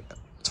for my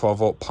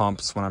 12-volt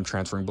pumps when I'm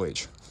transferring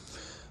bleach.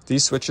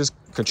 These switches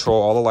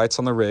control all the lights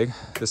on the rig.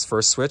 This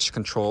first switch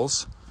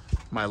controls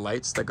my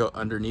lights that go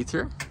underneath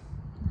here.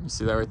 You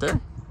see that right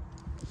there?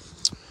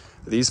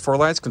 These 4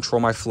 lights control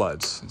my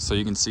floods. So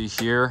you can see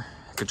here,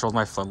 it controls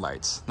my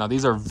floodlights. Now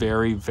these are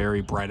very,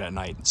 very bright at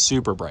night,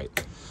 super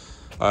bright.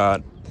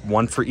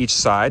 One for each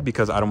side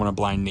because I don't want to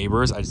blind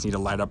neighbors. I just need to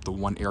light up the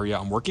one area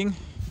I'm working.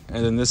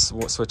 And then this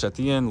switch at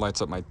the end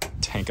lights up my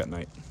tank at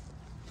night.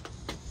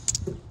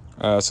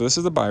 So this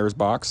is the buyer's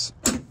box.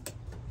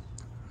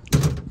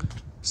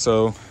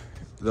 So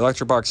the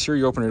electric box here,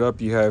 you open it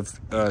up, you have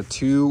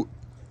 2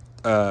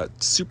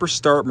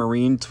 Superstart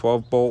Marine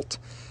 12-volt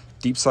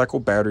deep cycle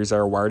batteries that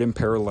are wired in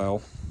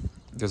parallel.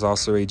 There's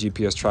also a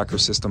GPS tracker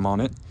system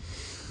on it.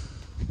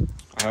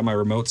 I have my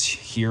remotes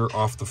here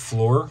off the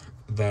floor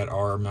that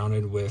are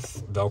mounted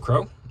with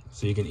Velcro,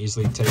 so you can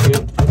easily take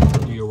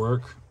it, do your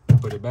work,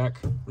 put it back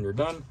when you're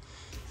done.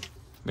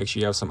 Make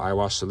sure you have some eye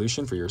wash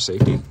solution for your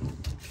safety.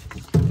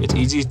 It's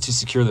easy to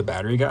secure the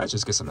battery, guys.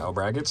 Just get some L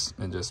brackets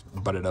and just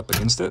butt it up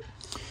against it.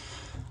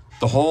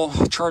 The whole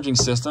charging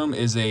system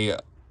is a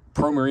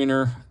Pro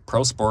Mariner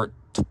Pro Sport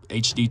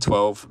HD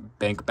 12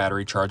 bank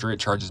battery charger. It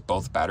charges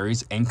both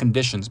batteries and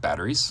conditions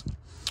batteries.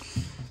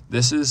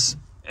 This is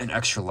an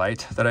extra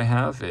light that I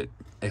have. It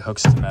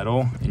hooks to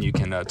metal and you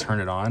can turn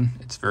it on.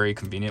 It's very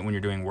convenient when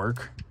you're doing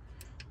work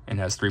and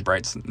has 3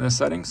 brightness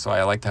settings, so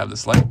I like to have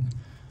this light.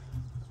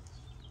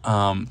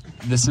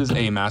 This is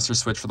a master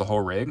switch for the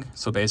whole rig.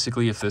 So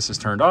basically, if this is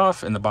turned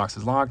off and the box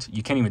is locked,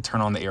 you can't even turn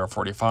on the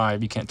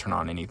AR-45. You can't turn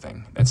on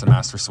anything. It's a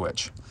master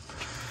switch.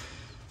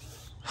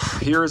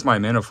 Here is my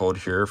manifold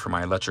here for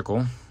my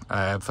electrical.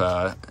 I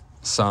have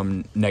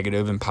some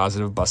negative and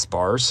positive bus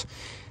bars.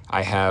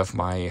 I have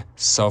my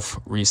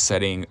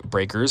self-resetting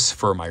breakers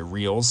for my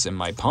reels and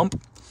my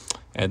pump.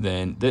 And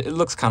then it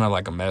looks kind of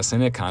like a mess,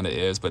 and it kind of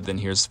is, but then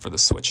here's for the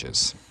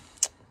switches.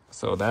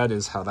 So that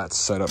is how that's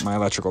set up, my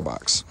electrical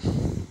box.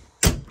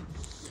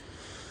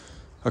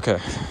 Okay,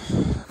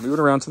 moving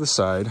around to the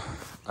side,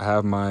 I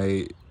have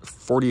my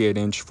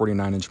 48-inch,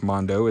 49-inch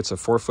Mondo. It's a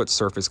 4-foot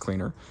surface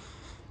cleaner.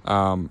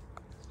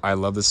 I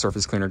love this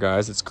surface cleaner,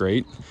 guys. It's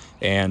great.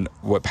 And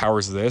what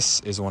powers this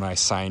is when I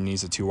sign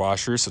these 2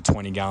 washers, so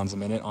 20 gallons a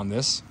minute on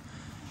this.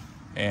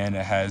 And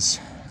it has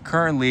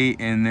currently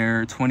in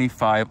there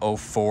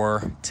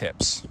 2504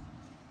 tips.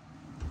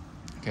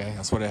 Okay,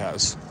 that's what it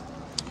has.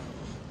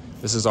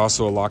 This is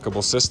also a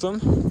lockable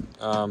system,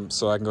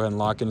 so I can go ahead and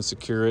lock it and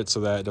secure it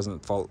so that it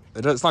doesn't fall.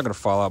 It's not going to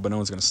fall out, but no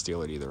one's going to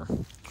steal it either.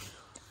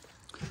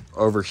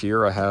 Over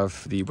here, I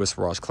have the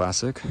Whisper Wash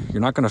Classic.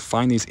 You're not going to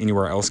find these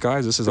anywhere else,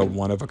 guys. This is a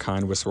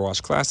one-of-a-kind Whisper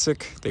Wash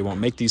Classic. They won't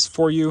make these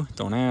for you.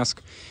 Don't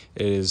ask.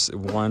 It is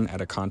won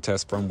at a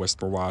contest from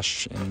Whisper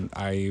Wash, and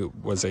I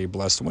was a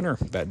blessed winner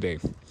that day.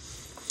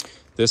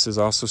 This is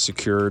also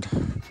secured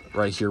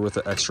right here with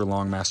an extra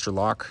long master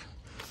lock.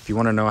 If you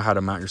want to know how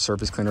to mount your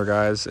surface cleaner,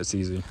 guys, it's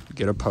easy.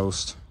 Get a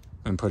post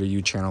and put a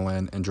U-channel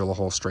in and drill a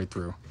hole straight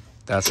through.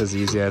 That's as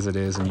easy as it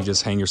is, and you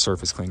just hang your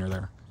surface cleaner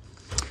there.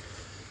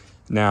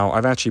 Now,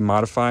 I've actually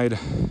modified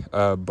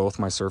both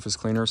my surface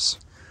cleaners.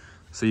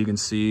 So you can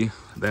see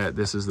that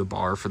this is the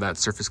bar for that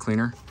surface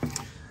cleaner.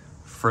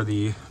 For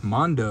the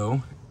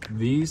Mondo,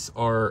 these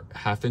are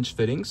 1/2-inch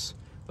fittings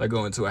that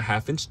go into a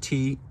 1/2-inch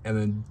T,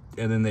 and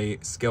then they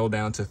scale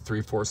down to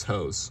 3/4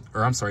 hose,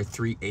 or I'm sorry,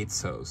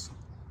 3/8 hose,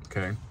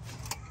 okay?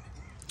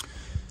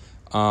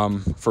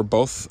 For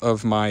both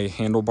of my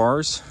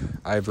handlebars,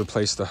 I've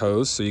replaced the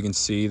hose. So you can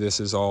see this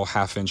is all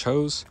 1/2-inch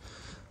hose,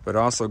 but it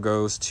also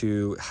goes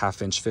to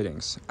 1/2-inch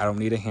fittings. I don't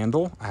need a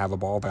handle. I have a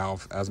ball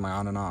valve as my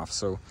on and off.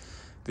 So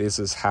this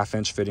is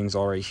 1/2-inch fittings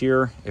all right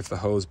here. If the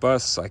hose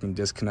busts, I can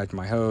disconnect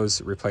my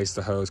hose, replace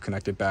the hose,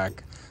 connect it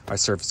back. My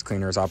surface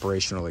cleaner is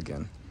operational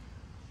again.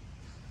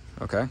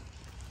 Okay.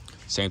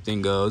 Same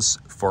thing goes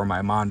for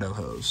my Mondo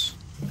hose.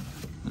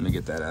 Let me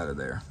get that out of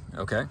there.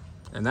 Okay.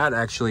 And that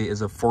actually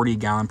is a 40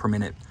 gallon per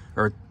minute,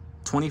 or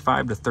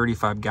 25 to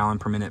 35 gallon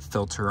per minute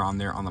filter on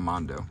there on the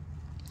Mondo.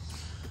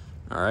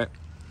 All right.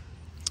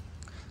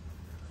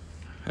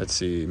 Let's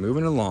see,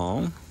 moving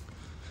along.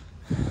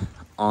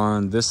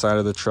 On this side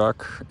of the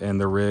truck and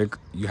the rig,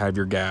 you have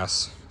your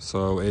gas.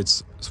 So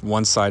it's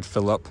one side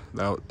fill up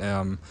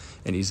and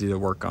easy to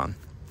work on.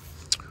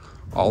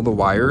 All the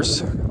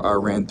wires are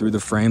ran through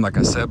the frame, like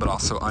I said, but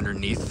also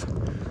underneath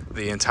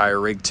the entire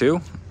rig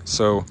too.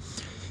 So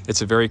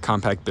it's a very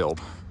compact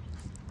build.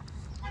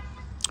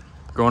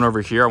 Going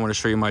over here, I want to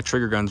show you my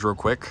trigger guns real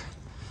quick.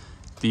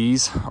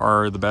 These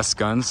are the best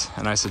guns,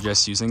 and I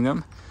suggest using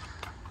them.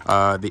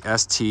 The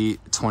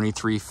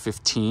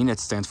ST2315, it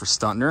stands for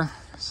Stuntner.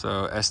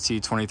 So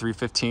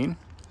ST2315.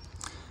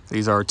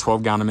 These are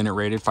 12 gallon a minute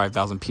rated,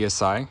 5,000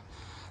 PSI.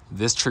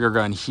 This trigger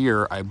gun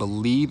here, I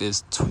believe,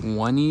 is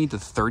 20 to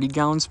 30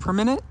 gallons per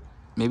minute,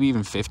 maybe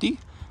even 50.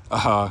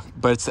 But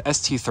it's the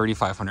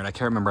ST3500. I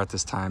can't remember at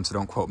this time, so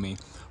don't quote me.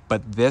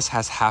 But this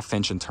has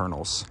 1/2-inch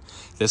internals.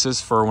 This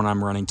is for when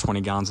I'm running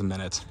 20 gallons a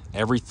minute.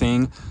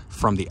 Everything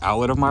from the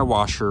outlet of my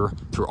washer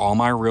through all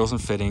my reels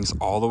and fittings,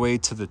 all the way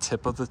to the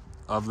tip of the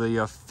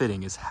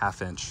fitting is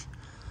 1/2-inch.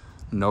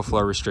 No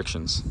flow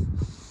restrictions.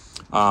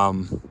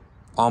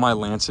 All my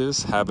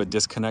lances have a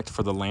disconnect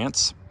for the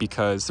lance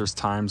because there's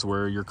times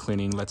where you're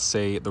cleaning, let's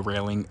say, the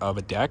railing of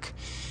a deck,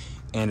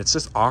 and it's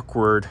just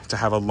awkward to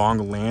have a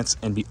long lance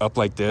and be up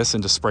like this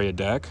and to spray a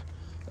deck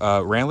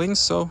railings.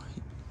 So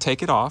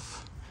take it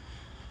off.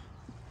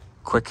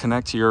 Quick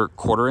connect to your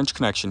 1/4-inch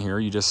connection here.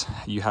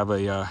 You have a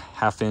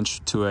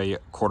 1/2-inch to a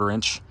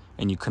 1/4-inch,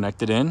 and you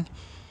connect it in,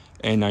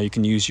 and now you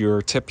can use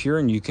your tip here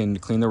and you can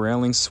clean the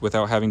railings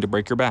without having to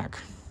break your back.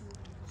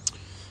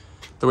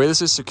 The way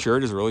this is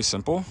secured is really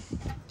simple.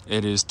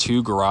 It is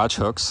 2 garage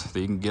hooks that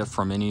you can get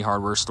from any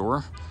hardware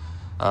store,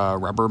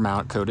 rubber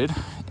mount coated,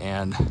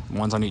 and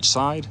one's on each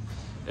side.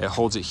 It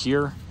holds it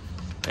here,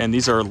 and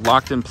these are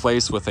locked in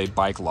place with a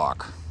bike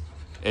lock.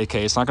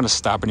 Okay, it's not going to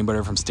stop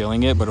anybody from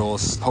stealing it, but it will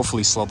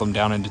hopefully slow them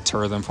down and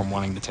deter them from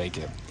wanting to take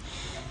it.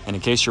 And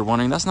in case you're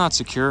wondering, that's not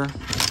secure.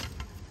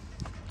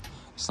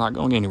 It's not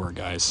going anywhere,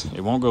 guys.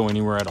 It won't go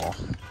anywhere at all.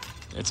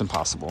 It's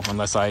impossible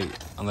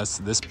unless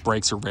this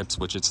breaks or rips,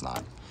 which it's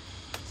not.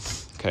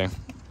 Okay.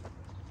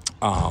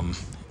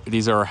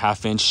 These are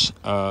 1/2-inch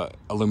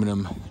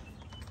aluminum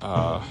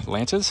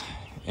lances,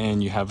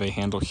 and you have a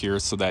handle here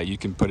so that you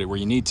can put it where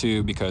you need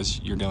to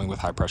because you're dealing with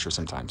high pressure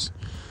sometimes.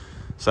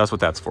 So that's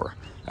what that's for.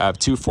 I have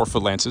 2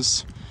 4-foot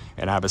lances,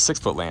 and I have a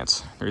 6-foot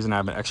lance. The reason I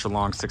have an extra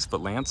long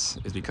 6-foot lance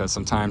is because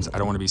sometimes I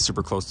don't want to be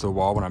super close to the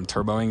wall when I'm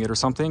turboing it or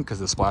something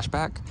because of the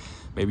splashback.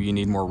 Maybe you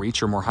need more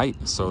reach or more height,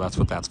 so that's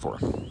what that's for.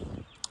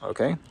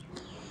 Okay.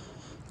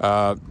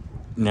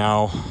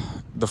 Now,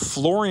 the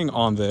flooring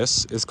on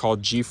this is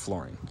called G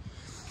flooring.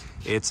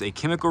 It's a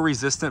chemical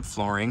resistant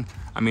flooring.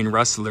 I mean,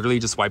 rust literally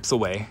just wipes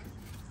away.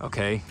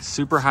 Okay,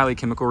 super highly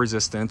chemical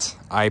resistant.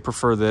 I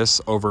prefer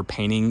this over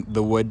painting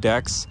the wood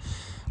decks.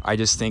 I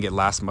just think it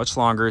lasts much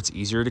longer. It's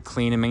easier to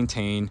clean and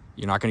maintain.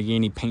 You're not going to get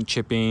any paint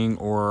chipping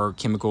or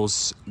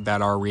chemicals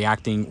that are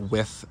reacting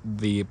with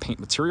the paint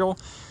material.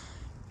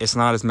 It's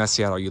not as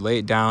messy at all. You lay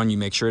it down, you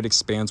make sure it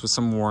expands with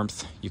some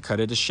warmth, you cut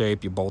it to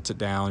shape, you bolt it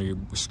down,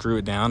 you screw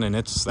it down, and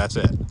that's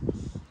it.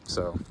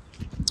 So,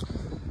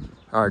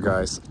 all right,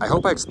 guys. I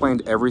hope I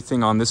explained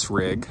everything on this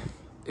rig.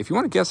 if you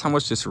want to guess how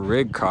much this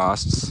rig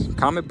costs,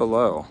 comment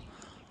below.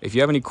 If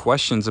you have any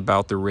questions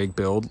about the rig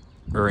build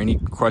or any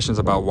questions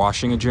about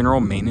washing in general,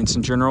 maintenance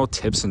in general,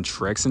 tips and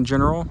tricks in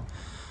general,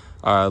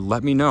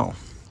 let me know,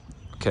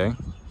 okay?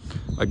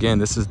 Again,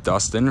 this is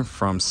Dustin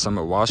from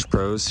Summit Wash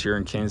Pros here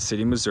in Kansas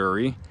City,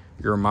 Missouri.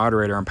 You're a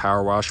moderator on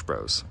Power Wash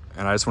Bros.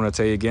 And I just want to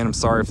tell you again, I'm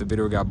sorry if the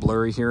video got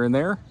blurry here and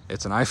there.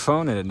 It's an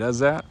iPhone and it does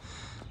that.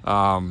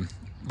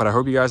 But I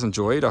hope you guys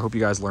enjoyed. I hope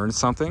you guys learned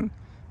something.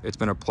 It's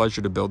been a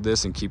pleasure to build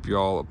this and keep you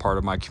all a part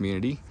of my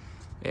community.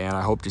 And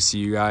I hope to see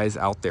you guys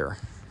out there.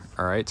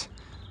 All right.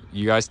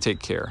 You guys take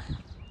care.